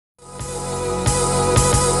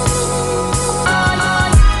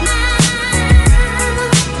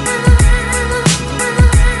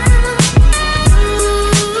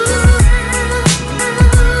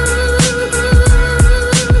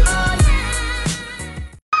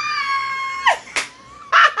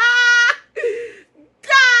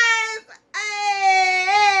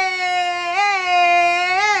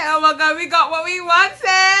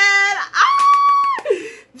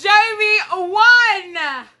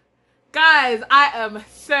guys, I am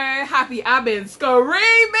so happy. I've been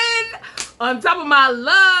screaming on top of my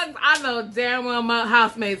lungs. I know damn well my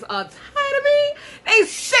housemates are tired of me. They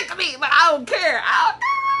sick of me, but I don't care. I don't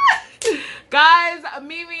care. Guys,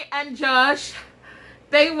 Mimii and Josh,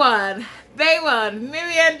 they won. They won.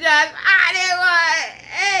 Mimii and Josh, they won.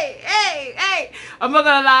 Hey. I'm not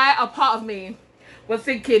gonna lie, a part of me was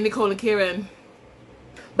thinking Nicole and Ciaran.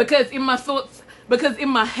 Because in my thoughts, because in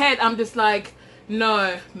my head, I'm just like,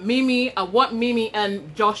 no, Mimii, I want Mimii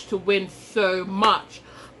and Josh to win so much.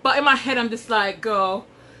 But in my head, I'm just like, girl,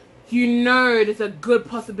 you know there's a good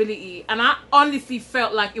possibility. And I honestly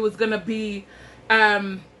felt like it was going to be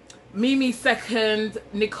Mimii second,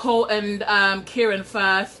 Nicole and Ciaran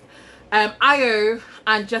first, Ayo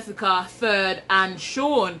and Jessica third, and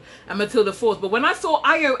Sean and Matilda fourth. But when I saw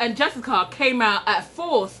Ayo and Jessica came out at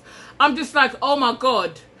fourth, I'm just like, oh my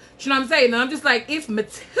God. Do you know what I'm saying? And I'm just like, if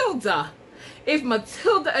Matilda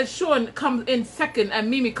and Sean come in second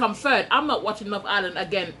and Mimii come third, I'm not watching Love Island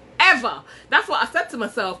again, ever. That's what I said to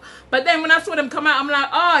myself. But then when I saw them come out, I'm like,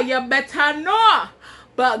 oh, you better know.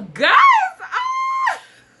 But guys,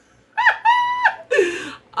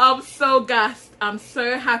 I'm so gassed. I'm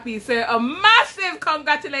so happy. So a massive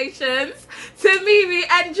congratulations to Mimii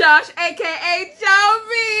and Josh, aka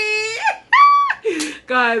Jovi.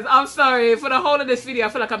 Guys, I'm sorry for the whole of this video. I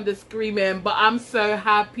feel like I'm just screaming, but I'm so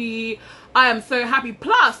happy. I am so happy.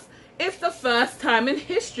 Plus, it's the first time in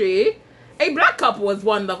history a black couple has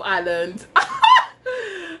won Love Island.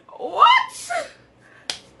 What?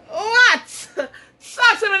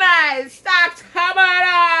 Such a nice, stacked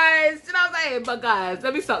harmonized. You know what I'm saying? But guys,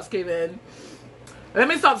 let me stop screaming. Let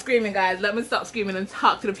me stop screaming, guys. Let me stop screaming and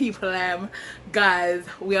talk to the people. Guys,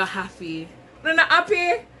 we are happy. We're not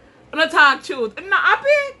happy. I'm not talk truth. I'm not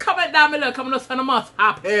happy. Comment down below. Come on, I'm not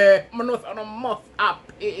happy. I'm not happy.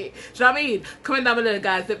 Do you know what I mean? Comment down below,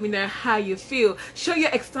 guys. Let me know how you feel. Show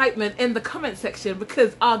your excitement in the comment section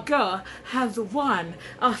because our girl has won.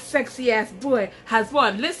 Our sexy ass boy has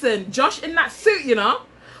won. Listen, Josh in that suit, you know.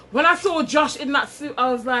 When I saw Josh in that suit,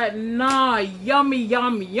 I was like, nah, yummy,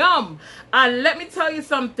 yum, yum. And let me tell you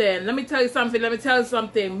something. Mimii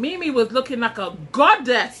was looking like a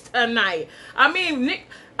goddess tonight. I mean,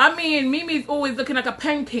 Mimi's always looking like a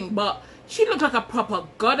painting, but she looked like a proper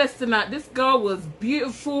goddess tonight. This girl was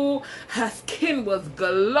beautiful. Her skin was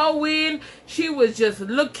glowing. She was just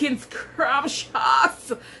looking scrumptious.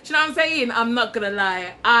 You know what I'm saying? I'm not gonna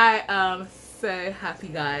lie. I am so happy,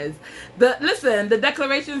 guys. Listen, the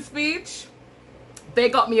declaration speech, they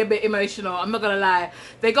got me a bit emotional. I'm not gonna lie,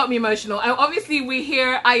 they got me emotional. And obviously we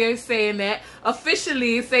hear Ayo saying it,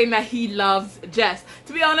 officially saying that he loves Jess.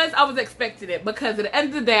 To be honest, I was expecting it because at the end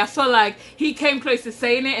of the day, I feel like he came close to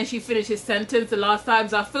saying it and she finished his sentence the last time.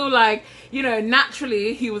 So I feel like, you know,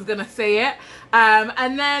 naturally he was gonna say it.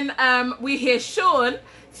 And then we hear Sean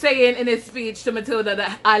saying in his speech to Matilda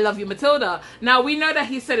that I love you, Matilda. Now we know that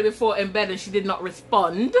he said it before in bed and she did not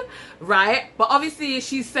respond, right? But obviously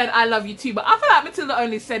she said I love you too. But I feel like Matilda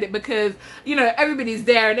only said it because, you know, everybody's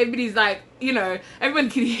there and everybody's like, you know, everyone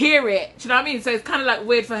can hear it. Do you know what I mean? So it's kind of like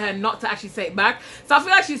weird for her not to actually say it back. So I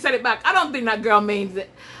feel like she said it back. I don't think that girl means it.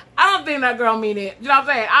 I don't think that girl mean it. You know what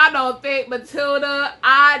I'm saying? I do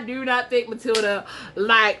not think Matilda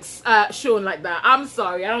likes Sean like that. I'm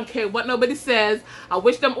sorry. I don't care what nobody says. I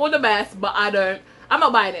wish them all the best, but I'm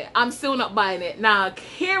not buying it. I'm still not buying it. Now,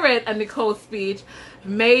 Ciaran and Nicole's speech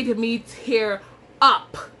made me tear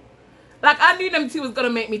up. Like, I knew them two was going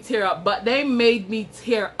to make me tear up, but they made me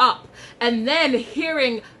tear up. And then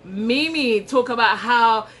hearing Mimii talk about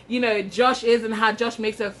how, you know, Josh is and how Josh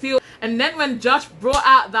makes her feel. And then when Josh brought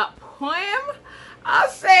out that poem, I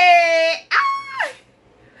say,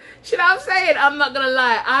 you know what I'm saying? I'm not going to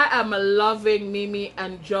lie. I am loving Mimii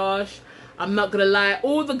and Josh. I'm not going to lie.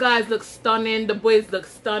 All the guys look stunning. The boys look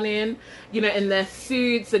stunning, you know, in their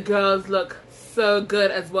suits. The girls look so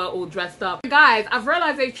good as well, all dressed up. Guys, I've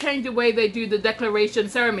realized they've changed the way they do the declaration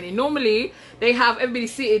ceremony. Normally they have everybody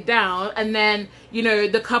seated down and then, you know,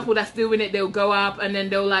 the couple that's doing it, they'll go up and then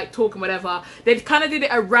they'll like talk and whatever. They kind of did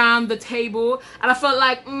it around the table and I felt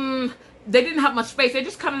like they didn't have much space. They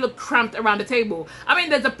just kind of looked cramped around the table. I mean,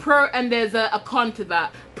 there's a pro and there's a con to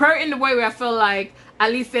that. Pro in the way where I feel like at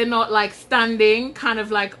least they're not like standing kind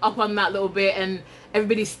of like up on that little bit and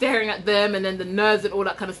everybody's staring at them and then the nerves and all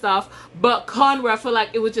that kind of stuff. But con where I feel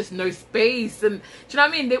like it was just no space and, do you know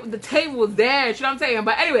what I mean? The table was there, do you know what I'm saying?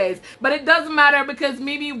 But anyways, but it doesn't matter because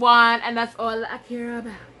Mimii won and that's all I care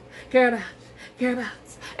about.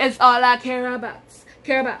 It's all I care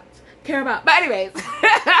about. But anyways,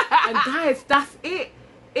 and guys, that's it.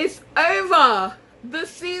 It's over. The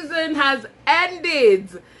season has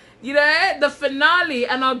ended. You know, the finale,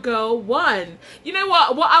 and our girl won. You know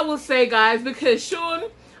what I will say, guys, because Sean,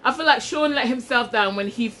 I feel like Sean let himself down when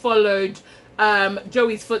he followed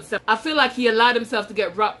Joey's footsteps. I feel like he allowed himself to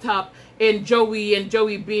get wrapped up in Joey, and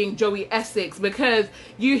Joey being Joey Essex, because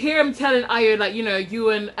you hear him telling Ayo, like, you know,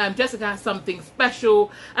 you and Jessica have something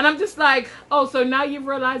special, and I'm just like, oh, so now you've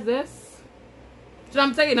realized this? Do you know what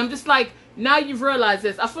I'm saying? I'm just like, now you've realized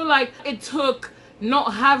this. I feel like it took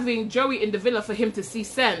not having Joey in the villa for him to see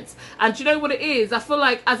sense. And do you know what it is? I feel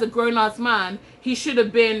like as a grown-ass man, he should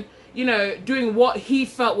have been, you know, doing what he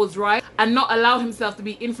felt was right and not allow himself to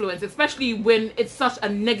be influenced, especially when it's such a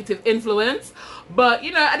negative influence. But,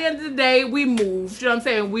 you know, at the end of the day, we move. You know what I'm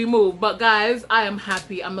saying? We move. But guys, I am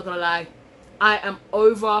happy. I'm not gonna lie. I am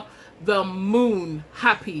over the moon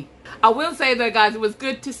happy. I will say though, guys, it was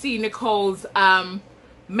good to see Nicole's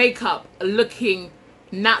makeup looking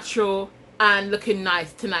natural and looking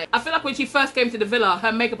nice tonight. I feel like when she first came to the villa,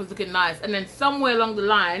 her makeup was looking nice, and then somewhere along the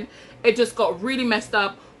line, it just got really messed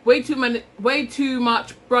up. Way too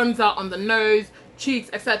much bronzer on the nose, cheeks,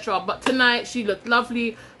 etc. But tonight she looked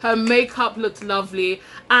lovely. Her makeup looked lovely,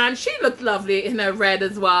 and she looked lovely in her red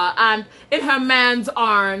as well, and in her man's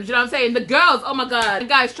arms. You know what I'm saying? The girls, oh my god, and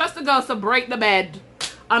guys, trust the girls to break the bed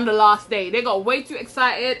on the last day. They got way too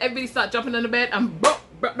excited. Everybody started jumping in the bed and broke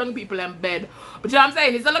young people in bed. But you know what I'm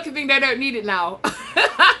saying? It's a lucky thing they don't need it now.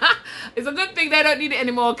 It's a good thing they don't need it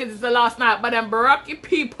anymore because it's the last night. But then broke your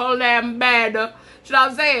people in bed. You know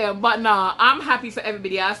what I'm saying? But nah, I'm happy for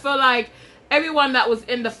everybody. I feel like everyone that was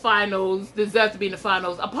in the finals deserved to be in the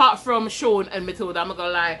finals, apart from Sean and Matilda. I'm not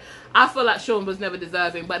gonna lie. I feel like Sean was never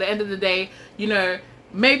deserving. But at the end of the day, you know,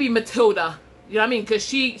 maybe Matilda. You know what I mean?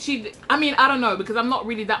 Because I mean, I don't know, because I'm not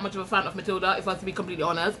really that much of a fan of Matilda, if I have to be completely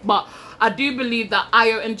honest. But I do believe that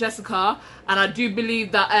Ayo and Jessica, and I do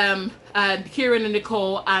believe that Ciaran and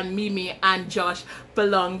Nicole and Mimii and Josh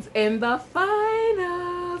belongs in the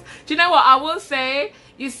finals. Do you know what I will say?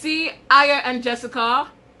 You see, Ayo and Jessica,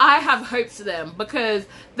 I have hopes for them because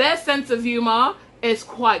their sense of humor is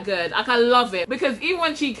quite good. Like, I love it, because even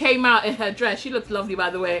when she came out in her dress, she looked lovely,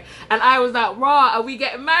 by the way, and I was like, raw, are we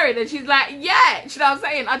getting married? And she's like, yeah. You know what I'm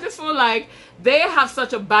saying? I just feel like they have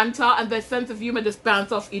such a banter, and their sense of humor just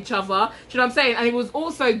bounce off each other. You know what I'm saying? And it was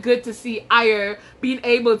also good to see Ayo being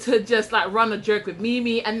able to just like run a joke with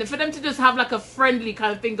Mimii, and for them to just have like a friendly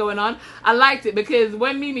kind of thing going on. I liked it, because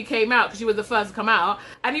when Mimii came out, because she was the first to come out,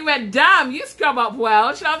 and he went, damn, you scrub up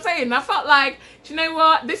well. You know what I'm saying? And I felt like, do you know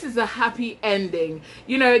what? This is a happy ending.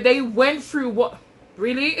 You know, they went through what,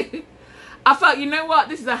 really? I felt, you know what,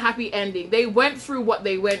 this is a happy ending. They went through what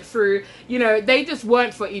they went through. You know, they just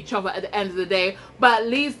weren't for each other at the end of the day, but at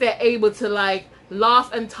least they're able to like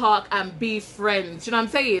laugh and talk and be friends. You know what I'm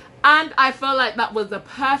saying? And I felt like that was the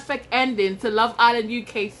perfect ending to Love Island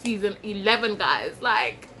UK season 11, guys.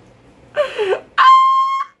 Like,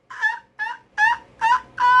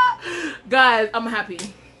 guys, I'm happy.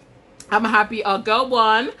 I'm happy our girl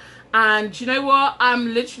won, and you know what, I'm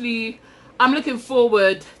looking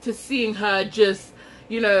forward to seeing her just,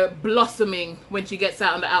 you know, blossoming when she gets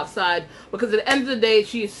out on the outside, because at the end of the day,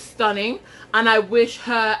 she is stunning, and I wish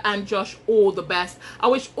her and Josh all the best. I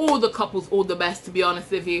wish all the couples all the best, to be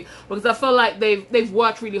honest with you, because I feel like they've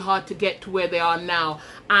worked really hard to get to where they are now,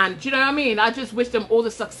 and you know what I mean? I just wish them all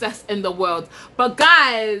the success in the world. But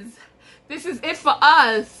guys, this is it for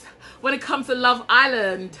us when it comes to Love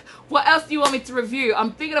Island. What else do you want me to review?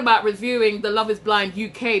 I'm thinking about reviewing the Love is Blind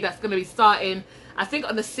UK that's going to be starting, I think,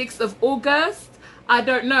 on the 6th of August. I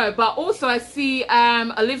don't know. But also I see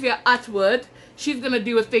Olivia Atwood. She's going to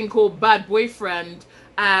do a thing called Bad Boyfriend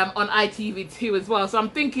on ITV2 as well. So I'm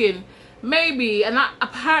thinking maybe, and that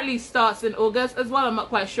apparently starts in August as well. I'm not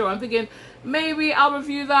quite sure. I'm thinking maybe I'll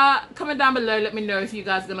review that. Comment down below, let me know if you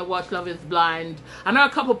guys are gonna watch Love is Blind. I know a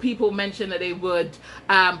couple people mentioned that they would,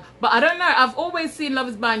 but I don't know. I've always seen Love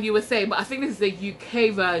is Blind USA, but I think this is a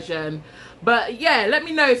UK version. But yeah, let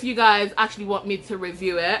me know if you guys actually want me to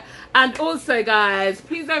review it. And also, guys,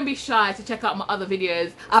 please don't be shy to check out my other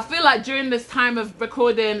videos. I feel like during this time of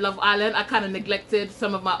recording Love Island, I kind of neglected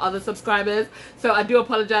some of my other subscribers. So I do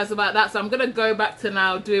apologize about that. So I'm going to go back to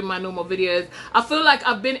now doing my normal videos. I feel like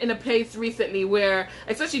I've been in a place recently where,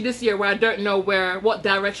 especially this year, where I don't know what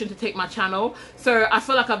direction to take my channel. So I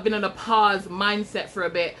feel like I've been in a pause mindset for a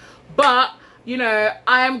bit. But you know,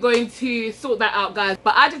 I am going to sort that out, guys.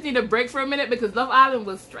 But I just need a break for a minute because Love Island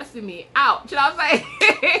was stressing me out. You know what I'm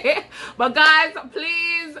saying? But guys,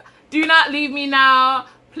 please do not leave me now.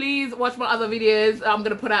 Please watch my other videos I'm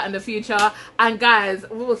going to put out in the future. And guys,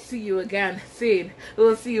 we will see you again soon. We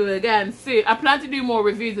will see you again soon. I plan to do more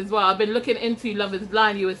reviews as well. I've been looking into Love is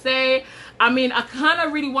Blind USA. I mean, I kind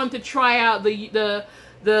of really want to try out the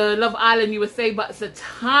the Love Island USA, but it's the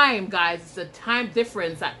time, guys. It's the time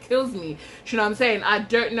difference that kills me. You know what I'm saying? I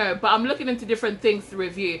don't know, but I'm looking into different things to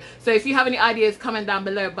review. So if you have any ideas, comment down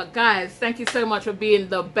below. But guys, thank you so much for being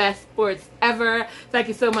the best sports ever. Thank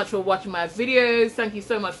you so much for watching my videos. Thank you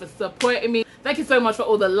so much for supporting me. Thank you so much for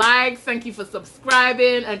all the likes. Thank you for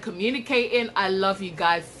subscribing and communicating. I love you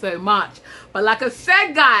guys so much. But like I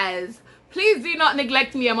said, guys, please do not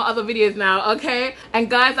neglect me and my other videos now, okay? And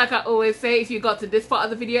guys, like I always say, if you got to this part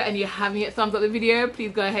of the video and you haven't yet thumbs up the video,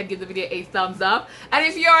 please go ahead, give the video a thumbs up. And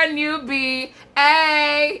if you're a newbie,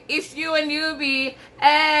 hey, if you're a newbie,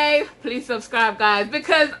 hey, please subscribe, guys,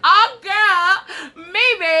 because our girl,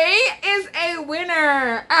 Mimii, is a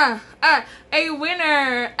winner. A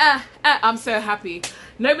winner. I'm so happy.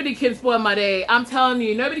 Nobody can spoil my day. I'm telling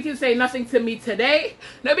you, nobody can say nothing to me today.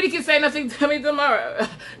 Nobody can say nothing to me tomorrow.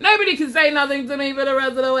 Nobody can say nothing to me for the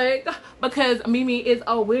rest of the week, because Mimii is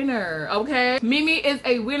a winner, okay? Mimii is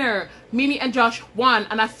a winner. Mimii and Josh won,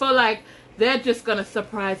 and I feel like they're just gonna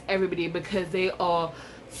surprise everybody because they are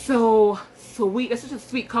so sweet. They're such a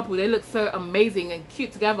sweet couple. They look so amazing and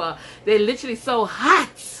cute together. They're literally so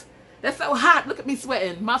hot. They're so hot. Look at me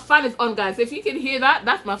sweating. My fan is on, guys. If you can hear that,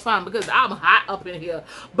 that's my fan, because I'm hot up in here.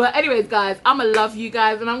 But anyways, guys, I'ma love you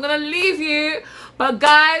guys, and I'm gonna leave you. But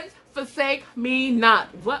guys, forsake me not.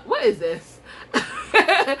 What is this?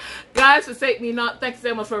 Guys, forsake me not. Thank you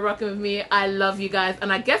so much for rocking with me. I love you guys,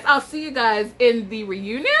 and I guess I'll see you guys in the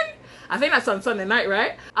reunion. I think that's on Sunday night,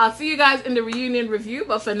 right? I'll see you guys in the reunion review.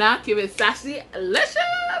 But for now, keep it sassy, delicious.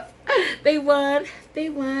 They won. They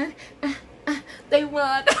won. They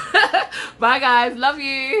won. Bye, guys. Love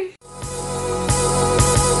you.